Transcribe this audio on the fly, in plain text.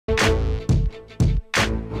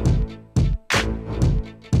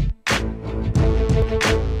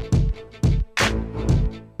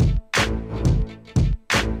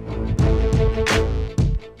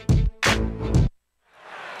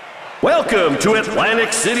Welcome to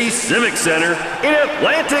Atlantic City Civic Center in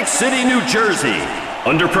Atlantic City, New Jersey,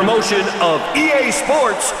 under promotion of EA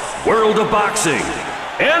Sports World of Boxing.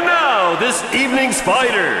 And now, this evening's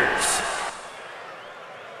fighters.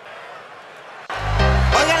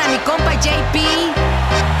 Oigan a mi compa JP,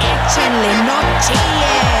 échenle, no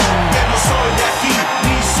chillen. Que no soy de aquí,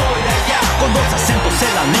 ni soy de allá. Con dos acentos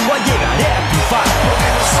en la lengua llegaré a triunfar. Porque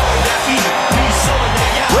no soy de aquí, ni soy de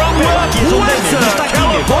allá. Pero aquí es donde me gusta, aquí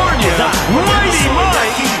me voy a quedar. Mighty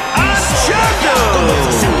Mike Anchondo. Con dos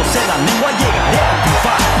acentos en la lengua llegaré a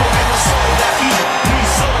triunfar. Porque no soy de aquí, ni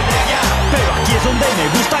soy de allá. Pero aquí es donde me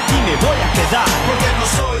gusta, aquí me voy a quedar. Porque no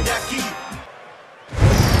soy de aquí.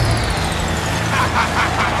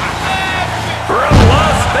 From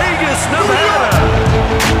Las Vegas, Nevada,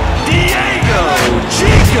 Diego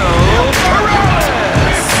Chico Corrales.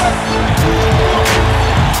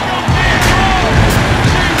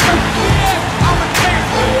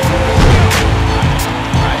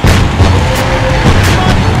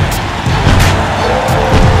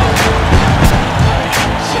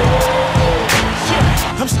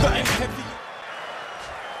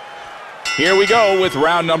 Here we go with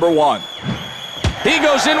round number one. He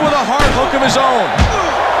goes in with a hard hook of his own.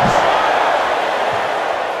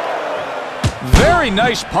 Very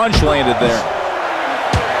nice punch landed there.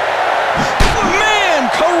 Man,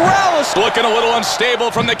 Corrales looking a little unstable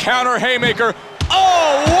from the counter haymaker.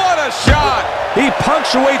 Oh, what a shot! He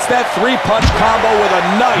punctuates that three-punch combo with a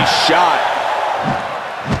nice shot.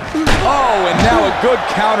 Oh, and now a good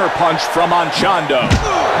counter punch from Anchondo.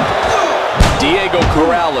 Diego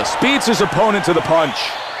Corrales beats his opponent to the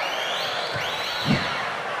punch.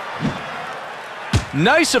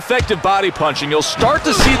 Nice effective body punching. You'll start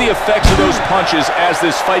to see the effects of those punches as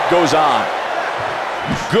this fight goes on.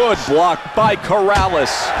 Good block by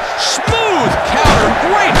Corrales. Smooth counter,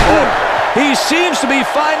 great hook. He seems to be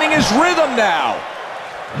finding his rhythm now.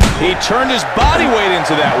 He turned his body weight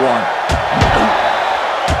into that one.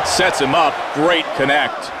 Sets him up, great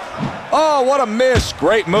connect. Oh, what a miss.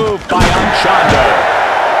 Great move by Anchondo.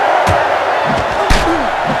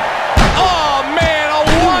 Oh, man, a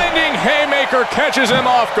winding haymaker catches him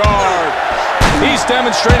off guard. He's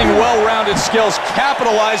demonstrating well-rounded skills,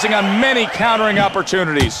 capitalizing on many countering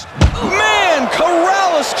opportunities. Man,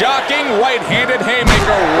 Corrales jocking right-handed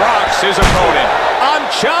haymaker rocks his opponent.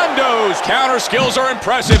 Anchondo's counter skills are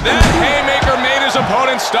impressive. That haymaker made his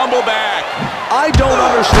opponent stumble back. I don't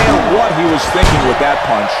understand what he was thinking with that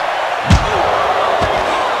punch.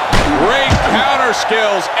 Great counter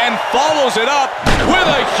skills and follows it up with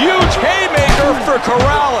a huge haymaker for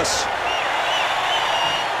Corrales.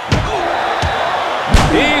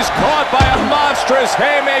 He's caught by a monstrous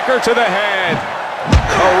haymaker to the head.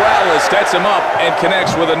 Corrales sets him up and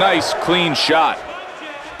connects with a nice, clean shot.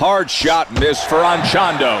 Hard shot miss for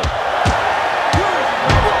Anchondo.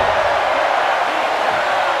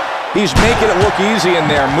 He's making it look easy in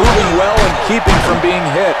there, moving well and keeping from being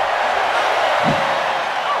hit.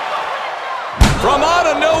 From out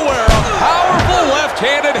of nowhere, a powerful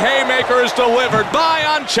left-handed haymaker is delivered by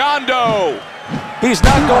Anchondo. He's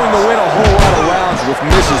not going to win a whole lot of rounds with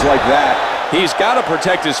misses like that. He's got to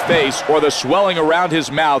protect his face or the swelling around his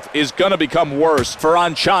mouth is going to become worse for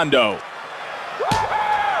Anchondo.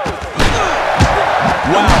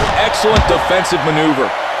 Wow, excellent defensive maneuver.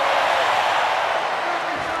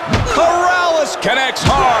 Corrales connects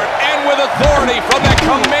hard and with authority from that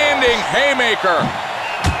commanding haymaker.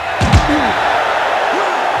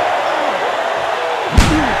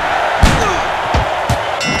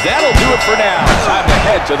 That'll do it for now. Time to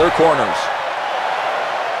head to their corners.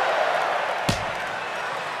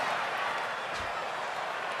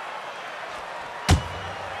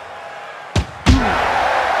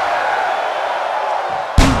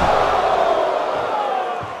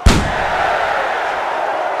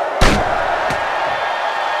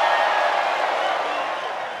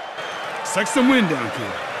 Suck some wind down,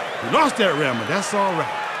 kid. You lost that round, but that's all right.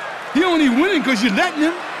 He only winning because you're letting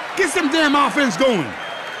him. Get some damn offense going.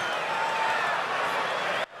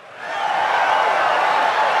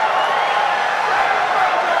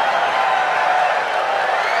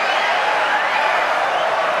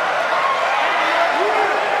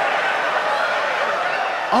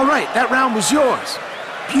 All right, that round was yours.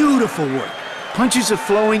 Beautiful work. Punches are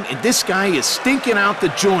flowing, and this guy is stinking out the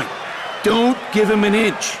joint. Don't give him an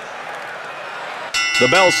inch. The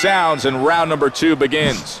bell sounds and round number two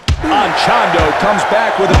begins. Anchondo comes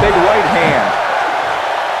back with a big right hand.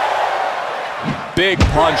 Big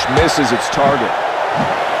punch misses its target.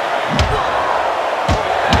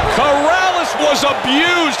 Corrales was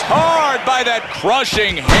abused hard by that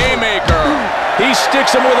crushing haymaker. He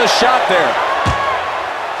sticks him with a shot there.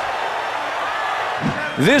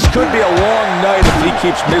 This could be a long night if he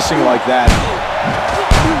keeps missing like that.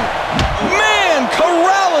 Man,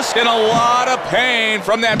 Corrales in a lot of pain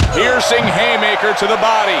from that piercing haymaker to the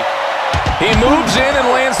body. He moves in and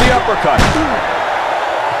lands the uppercut.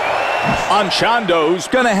 Anchondo's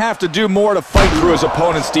gonna have to do more to fight through his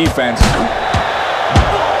opponent's defense.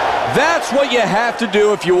 That's what you have to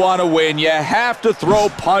do if you want to win. You have to throw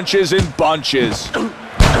punches in bunches.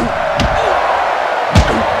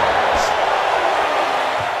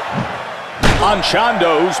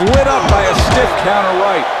 Anchondo's lit up by a stiff counter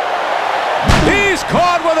right. He's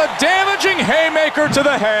caught with a damaging haymaker to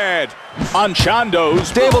the head.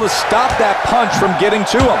 Anchondo's able to stop that punch from getting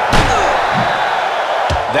to him.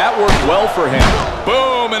 That worked well for him.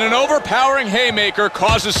 Boom, and an overpowering haymaker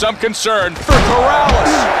causes some concern for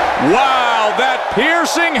Corrales. Wow, that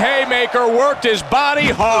piercing haymaker worked his body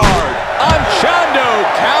hard. Anchondo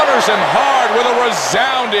counters him hard with a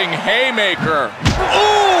resounding haymaker.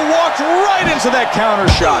 Ooh, walked right into that counter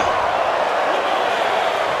shot.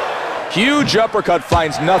 Huge uppercut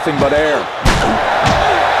finds nothing but air.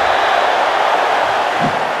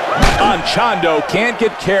 Anchondo can't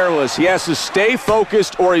get careless. He has to stay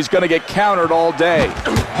focused or he's going to get countered all day.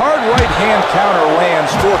 Hard right hand counter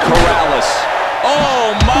lands for Corrales.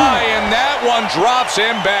 Oh my, and that one drops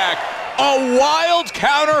him back. A wild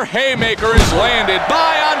counter haymaker is landed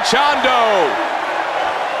by Anchondo.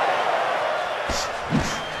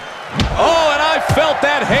 Oh, and I felt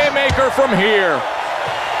that haymaker from here.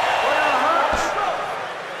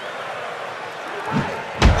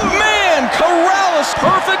 Man, Corrales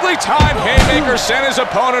perfectly timed haymaker sent his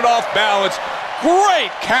opponent off balance. Great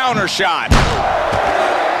counter shot.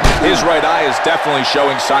 His right eye is definitely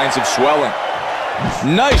showing signs of swelling.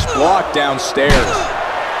 Nice block downstairs.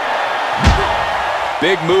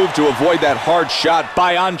 Big move to avoid that hard shot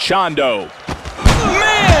by Anchondo.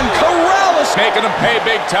 Man, Corrales making him pay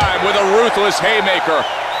big time with a ruthless haymaker.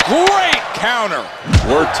 Great counter.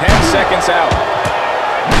 We're 10 seconds out.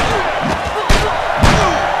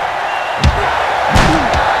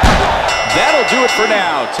 That'll do it for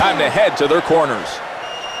now. Time to head to their corners.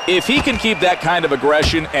 If he can keep that kind of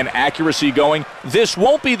aggression and accuracy going, this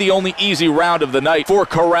won't be the only easy round of the night for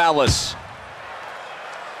Corrales.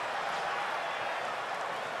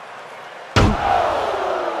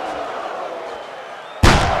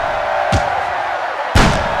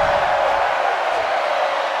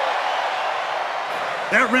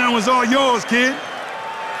 That round was all yours, kid.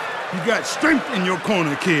 You got strength in your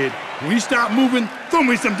corner, kid. When you stop moving, throw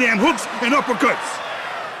me some damn hooks and uppercuts.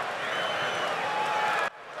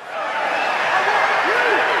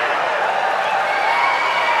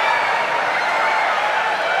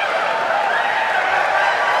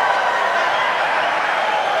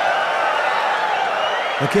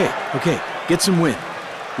 Okay, get some wind.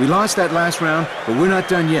 We lost that last round, but we're not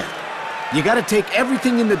done yet. You gotta take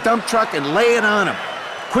everything in the dump truck and lay it on them.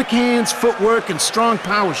 Quick hands, footwork, and strong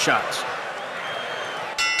power shots.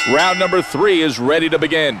 Round number 3 is ready to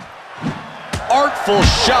begin. Artful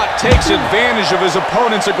shot takes advantage of his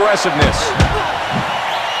opponent's aggressiveness.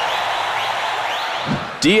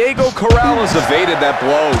 Diego Corrales evaded that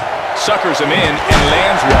blow, suckers him in, and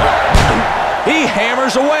lands one. He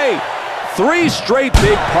hammers away. 3 straight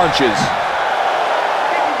big punches.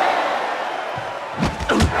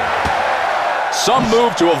 Some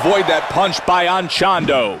move to avoid that punch by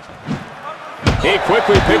Anchondo. He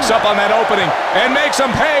quickly picks up on that opening and makes him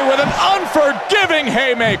pay with an unforgiving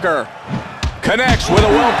haymaker. Connects with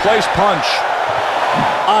a well-placed punch.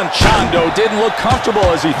 Anchondo didn't look comfortable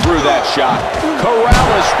as he threw that shot.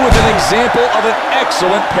 Corrales with an example of an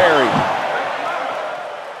excellent parry.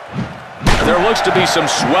 There looks to be some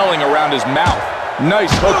swelling around his mouth. Nice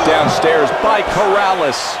hook downstairs by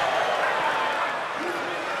Corrales.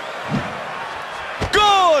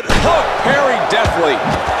 Good hook, parry deftly.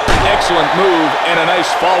 Excellent move and a nice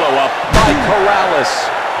follow-up by Corrales.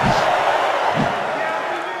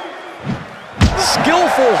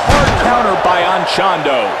 Skillful hard counter by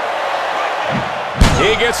Anchondo.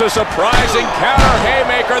 He gets a surprising counter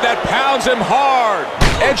haymaker that pounds him hard.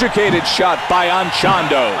 Educated shot by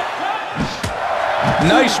Anchondo.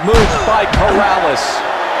 Nice move by Corrales.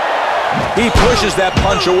 He pushes that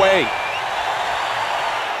punch away.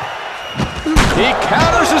 He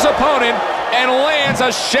counters his opponent and lands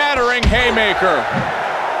a shattering haymaker.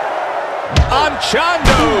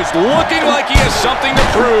 Anchondo's looking like he has something to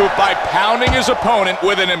prove by pounding his opponent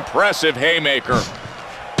with an impressive haymaker.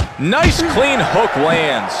 Nice clean hook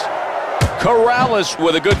lands. Corrales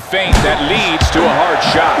with a good feint that leads to a hard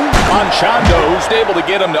shot. Anchondo's able to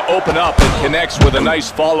get him to open up and connects with a nice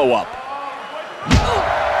follow-up.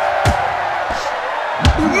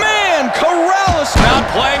 Man, Corrales not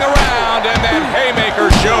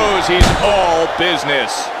shows he's all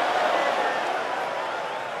business.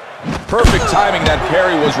 Perfect timing. That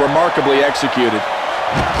parry was remarkably executed.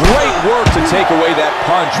 Great work to take away that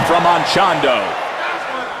punch from Anchondo.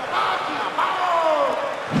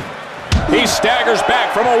 He staggers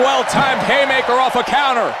back from a well-timed haymaker off a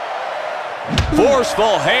counter.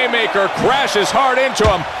 Forceful haymaker crashes hard into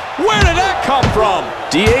him. Where did that come from?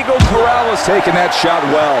 Diego Corrales taking that shot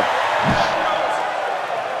well.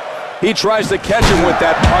 He tries to catch him with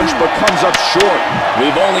that punch, but comes up short.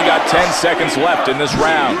 We've only got 10 seconds left in this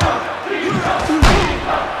round.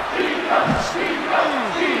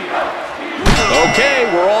 Okay,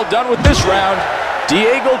 we're all done with this round.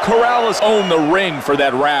 Diego Corrales owned the ring for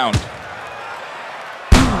that round.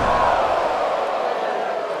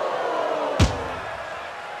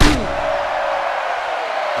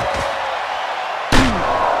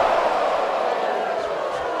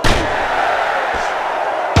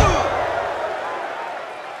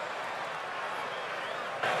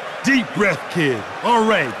 Deep breath, kid. All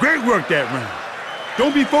right, great work that round.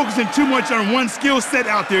 Don't be focusing too much on one skill set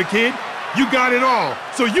out there, kid. You got it all,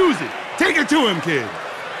 so use it. Take it to him, kid.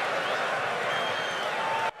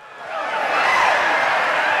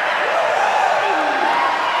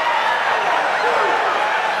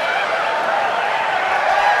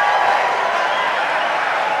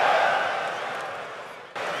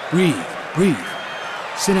 Breathe, breathe.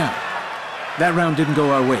 Sit down. That round didn't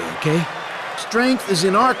go our way, okay? Strength is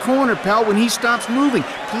in our corner, pal, when he stops moving.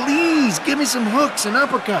 Please, give me some hooks and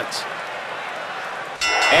uppercuts.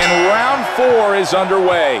 And round 4 is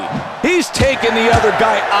underway. He's taken the other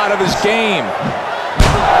guy out of his game.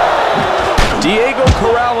 Diego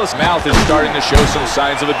Corrales' mouth is starting to show some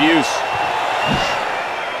signs of abuse.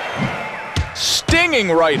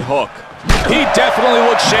 Stinging right hook. He definitely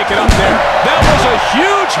looks shaken up there. That was a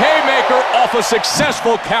huge haymaker off a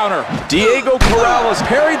successful counter. Diego Corrales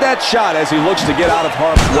parried that shot as he looks to get out of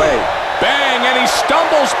harm's way. Bang, and he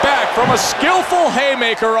stumbles back from a skillful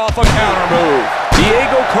haymaker off a counter move.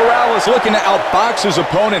 Diego Corrales looking to outbox his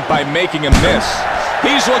opponent by making him miss.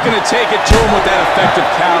 He's looking to take it to him with that effective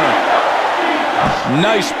counter.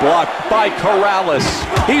 Nice block by Corrales.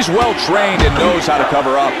 He's well trained and knows how to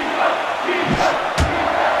cover up.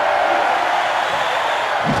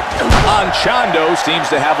 Anchondo seems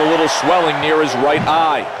to have a little swelling near his right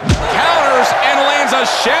eye. Counters and lands a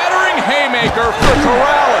shattering haymaker for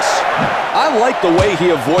Corrales. I like the way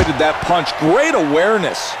he avoided that punch. Great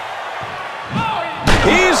awareness.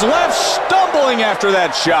 He's left stumbling after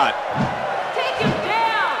that shot. Take him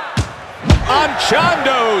down.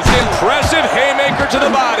 Anchondo's impressive haymaker to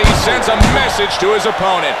the body sends a message to his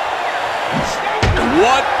opponent.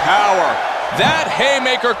 What power. That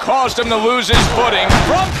haymaker caused him to lose his footing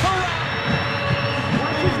from Corrales.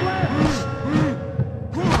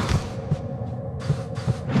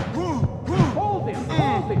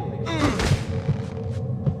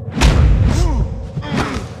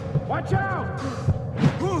 Watch out!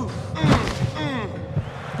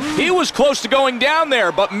 He was close to going down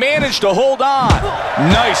there, but managed to hold on.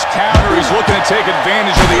 Nice counter. He's looking to take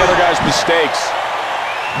advantage of the other guy's mistakes.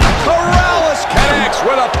 Corrales connects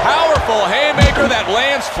with a powerful haymaker that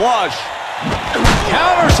lands flush.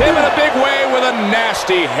 Counters him in a big way with a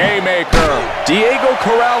nasty haymaker. Diego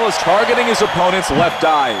Corrales targeting his opponent's left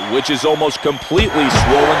eye, which is almost completely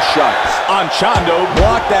swollen shut. Anchondo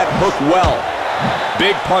blocked that hook well.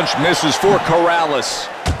 Big punch misses for Corrales.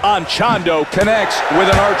 Anchondo connects with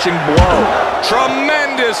an arching blow.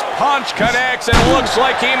 Tremendous punch connects and looks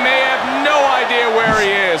like he may have no idea where he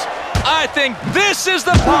is. I think this is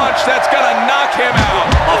the punch that's gonna knock him out.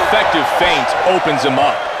 Effective feint opens him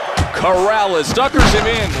up. Corrales suckers him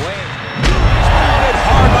in. Hit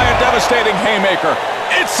hard by a devastating haymaker.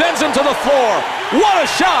 It sends him to the floor. What a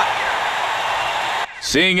shot!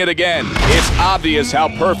 Seeing it again, it's obvious how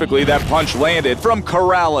perfectly that punch landed from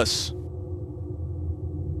Corrales.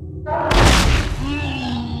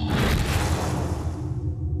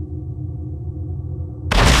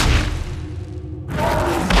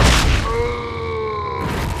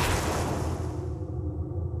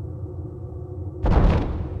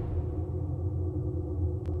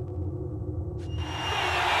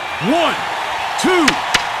 One, two,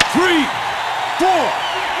 3, 4,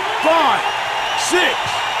 5, 6,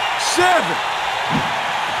 7.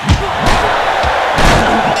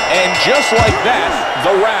 And just like that,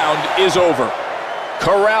 the round is over.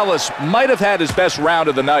 Corrales might have had his best round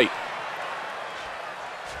of the night.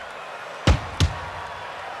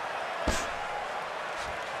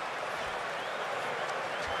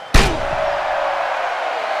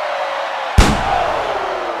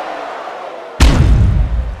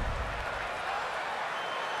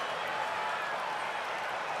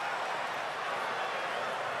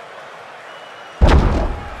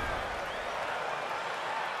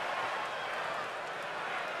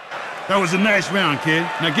 That was a nice round, kid.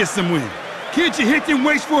 Now get some wind. Kid, you hit them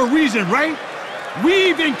weights for a reason, right?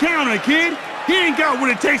 Weave and counter, kid. He ain't got what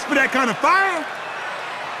it takes for that kind of fire.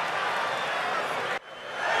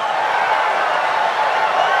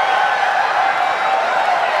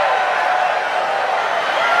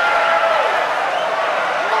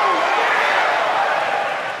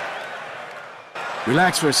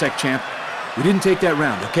 Relax for a sec, champ. We didn't take that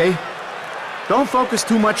round, okay? Don't focus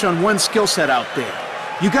too much on one skill set out there.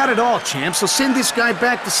 You got it all, champ, so send this guy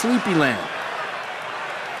back to Sleepyland.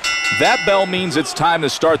 That bell means it's time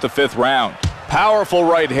to start the 5th round. Powerful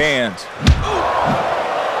right hand.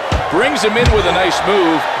 Brings him in with a nice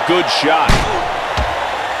move. Good shot.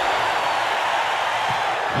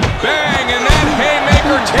 Bang, and that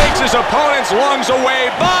haymaker takes his opponent's lungs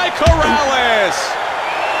away by Corrales.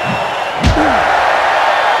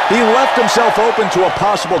 He left himself open to a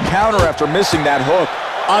possible counter after missing that hook.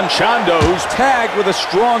 Anchondo, who's tagged with a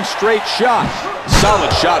strong straight shot.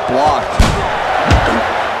 Solid shot blocked.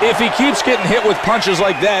 If he keeps getting hit with punches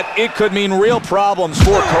like that, it could mean real problems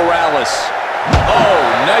for Corrales. Oh,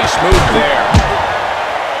 nice move there.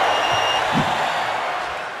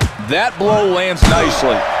 That blow lands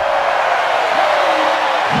nicely.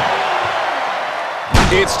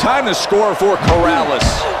 It's time to score for Corrales.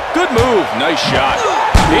 Good move, nice shot.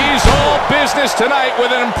 He's all business tonight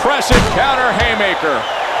with an impressive counter haymaker.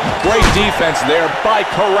 Great defense there by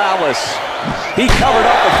Corrales. He covered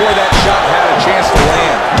up before that shot had a chance to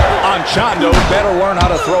land. Anchondo better learn how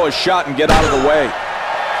to throw a shot and get out of the way.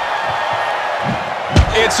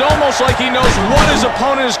 It's almost like he knows what his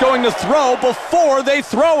opponent is going to throw before they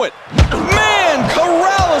throw it. Man,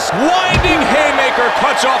 Corrales, winding haymaker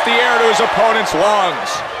cuts off the air to his opponent's lungs.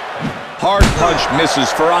 Hard punch misses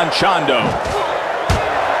for Anchondo.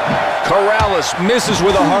 Corrales misses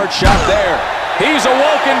with a hard shot there. He's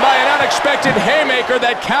awoken by an unexpected haymaker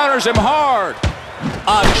that counters him hard.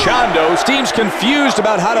 Anchondo seems confused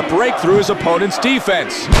about how to break through his opponent's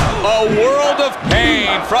defense. A world of pain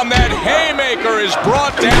from that haymaker is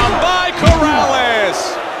brought down by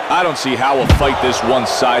Corrales. I don't see how a fight this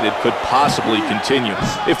one-sided could possibly continue.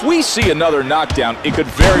 If we see another knockdown, it could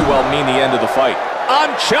very well mean the end of the fight.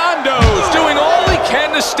 Anchondo's doing all he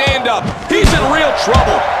can to stand up. He's in real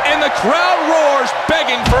trouble, and the crowd roars,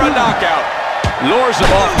 begging for a knockout. Lures him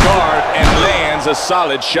off guard and lands a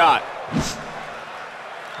solid shot.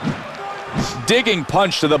 Digging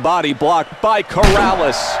punch to the body blocked by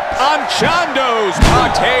Corrales. Anchondo's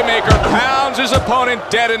cocked haymaker pounds his opponent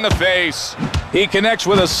dead in the face. He connects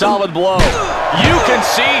with a solid blow. You can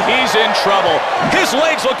see he's in trouble. His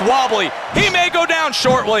legs look wobbly. He may go down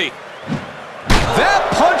shortly. That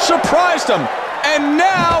punch surprised him, and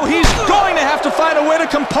now he's going to have to find a way to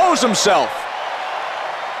compose himself.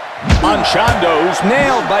 Anchondo's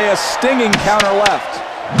nailed by a stinging counter left.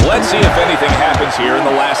 Let's see if anything happens here in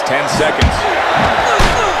the last 10 seconds.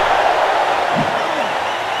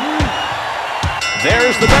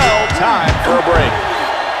 There's the bell. Time for a break.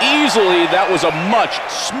 Easily, that was a much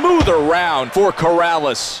smoother round for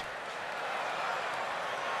Corrales.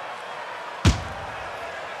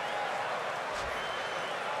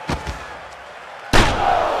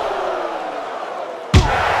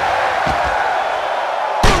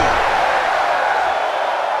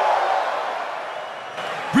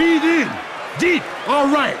 Breathe in. Deep. All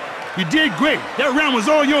right. You did great. That round was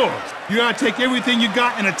all yours. You gotta take everything you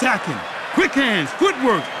got and attack him. Quick hands,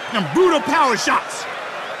 footwork, and brutal power shots.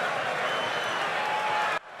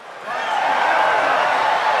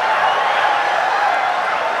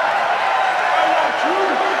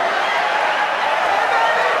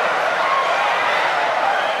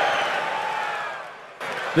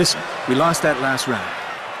 Listen, we lost that last round.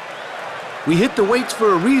 We hit the weights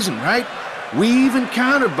for a reason, right? Weave and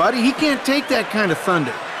counter, buddy. He can't take that kind of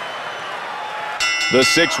thunder. The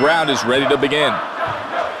 6th round is ready to begin.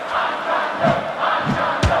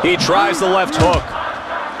 He tries the left hook.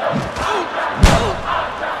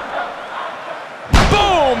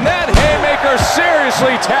 Boom! That haymaker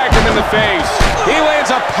seriously tagged him in the face. He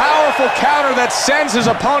lands a powerful counter that sends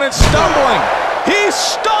his opponent stumbling. He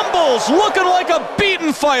stumbles, looking like a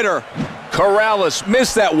beaten fighter. Corrales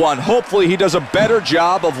missed that one. Hopefully he does a better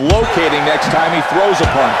job of locating next time he throws a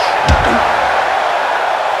punch.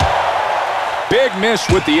 Big miss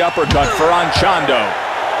with the uppercut for Anchondo.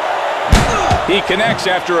 He connects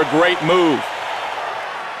after a great move.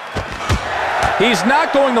 He's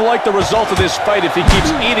not going to like the result of this fight if he keeps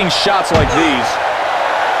eating shots like these.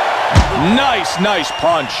 Nice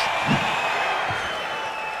punch.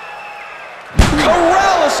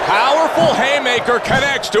 Corrales' powerful haymaker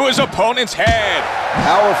connects to his opponent's head.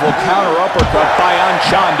 Powerful counter uppercut by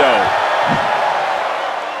Anchondo.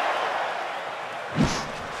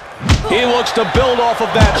 He looks to build off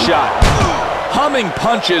of that shot. Humming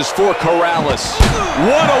punches for Corrales.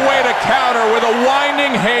 What a way to counter with a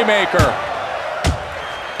winding haymaker.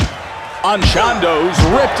 Anchondo's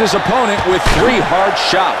ripped his opponent with 3 hard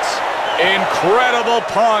shots. Incredible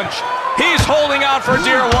punch. He's holding out for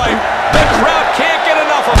dear life. The crowd can't get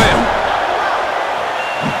enough of him.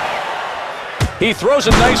 He throws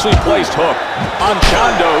a nicely placed hook.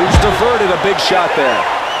 Anchondo's diverted a big shot there.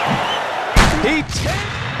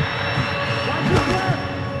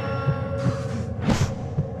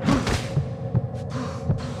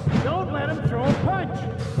 Don't let him throw a punch.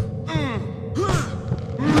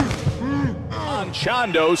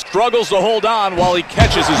 Anchondo struggles to hold on while he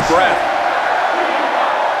catches his breath.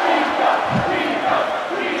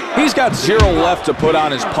 He's got 0 left to put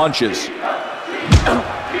on his punches.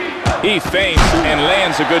 He feints and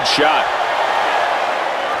lands a good shot.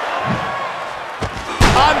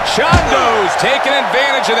 Anchondo's taking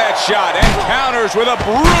advantage of that shot and counters with a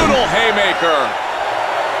brutal haymaker.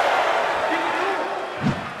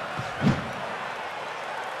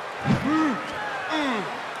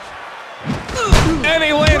 And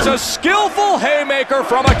he lands a skillful haymaker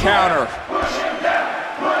from a counter.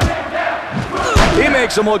 He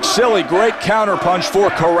makes him look silly. Great counter punch for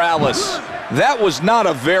Corrales. That was not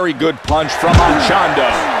a very good punch from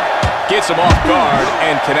Anchondo. Gets him off guard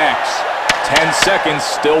and connects. 10 seconds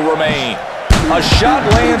still remain. A shot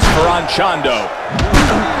lands for Anchondo.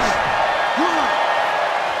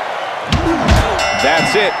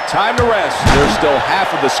 That's it. Time to rest. There's still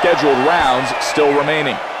half of the scheduled rounds still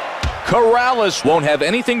remaining. Corrales won't have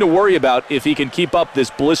anything to worry about if he can keep up this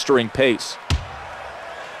blistering pace.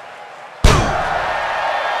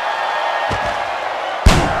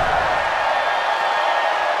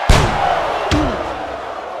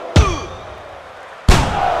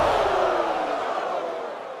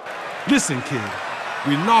 Listen, kid,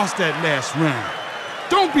 we lost that last round.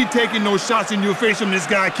 Don't be taking no shots in your face from this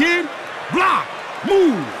guy, kid. Block,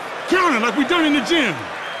 move, counter like we done in the gym.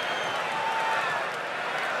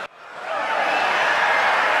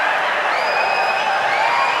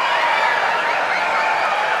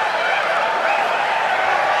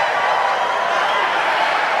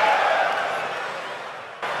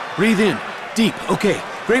 Breathe in. Deep. Okay.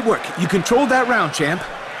 Great work. You controlled that round, champ.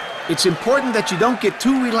 It's important that you don't get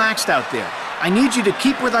too relaxed out there. I need you to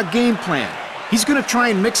keep with our game plan. He's gonna try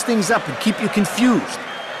and mix things up and keep you confused.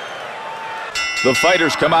 The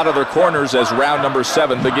fighters come out of their corners as round number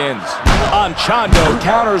 7 begins. Anchondo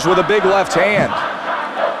counters with a big left hand.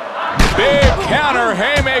 Big counter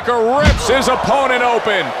haymaker rips his opponent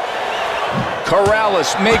open.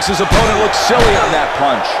 Corrales makes his opponent look silly on that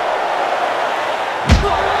punch.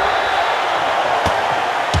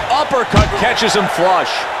 Uppercut catches him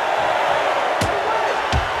flush.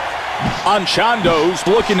 Anchondo's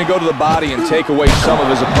looking to go to the body and take away some of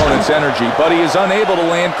his opponent's energy, but he is unable to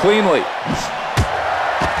land cleanly.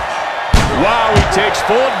 Wow, he takes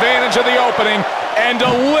full advantage of the opening and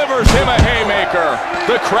delivers him a haymaker.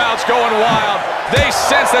 The crowd's going wild. They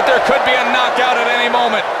sense that there could be a knockout at any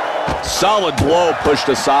moment. Solid blow pushed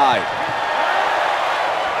aside.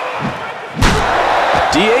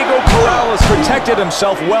 Diego Corrales protected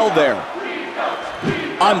himself well there.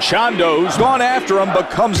 Anchondo's gone after him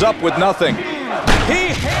but comes up with nothing. He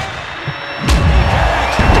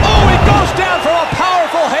goes down for a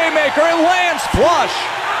powerful haymaker. It lands flush.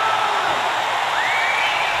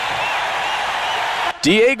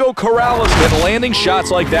 Diego Corrales has been landing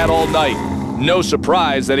shots like that all night. No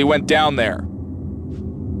surprise that he went down there.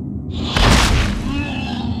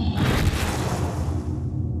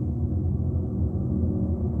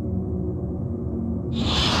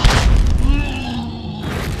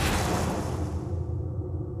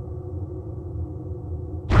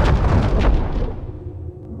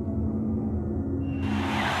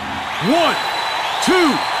 One, 2,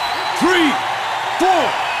 3, 4,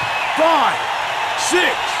 5, 6,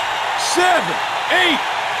 7, 8,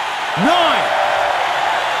 9.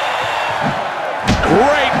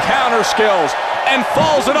 Great counter skills, and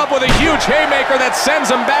follows it up with a huge haymaker that sends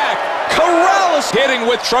him back. Corrales hitting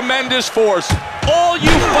with tremendous force. All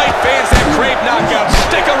you fight fans that crave knockouts,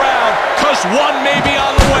 stick around, cause one may be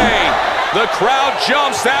on the way. The crowd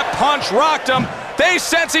jumps, that punch rocked him. They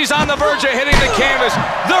sense he's on the verge of hitting the canvas.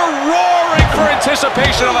 They're roaring for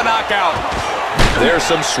anticipation of a knockout. There's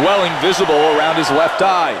some swelling visible around his left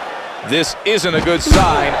eye. This isn't a good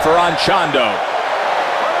sign for Anchondo.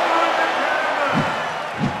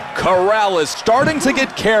 Corrales starting to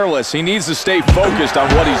get careless. He needs to stay focused on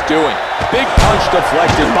what he's doing. Big punch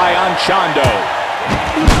deflected by Anchondo.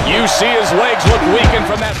 You see his legs look weakened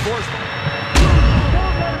from that force.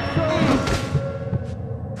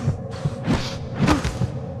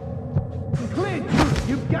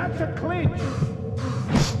 got to clinch.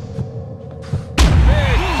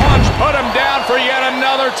 Big punch put him down for yet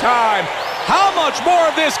another time. How much more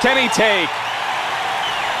of this can he take?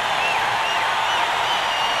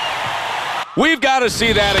 We've got to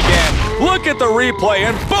see that again. Look at the replay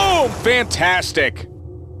and boom! Fantastic.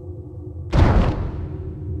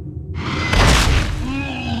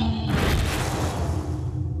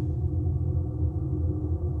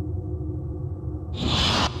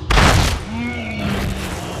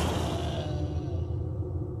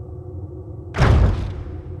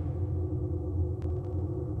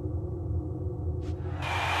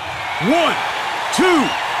 One, 2,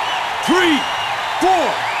 3, 4,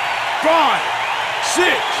 5, 6,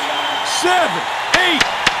 7, 8,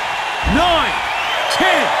 9,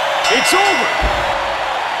 10. It's over.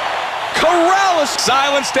 Corrales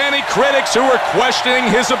silenced any critics who were questioning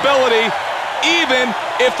his ability. Even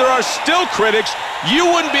if there are still critics,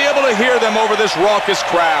 you wouldn't be able to hear them over this raucous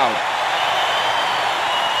crowd.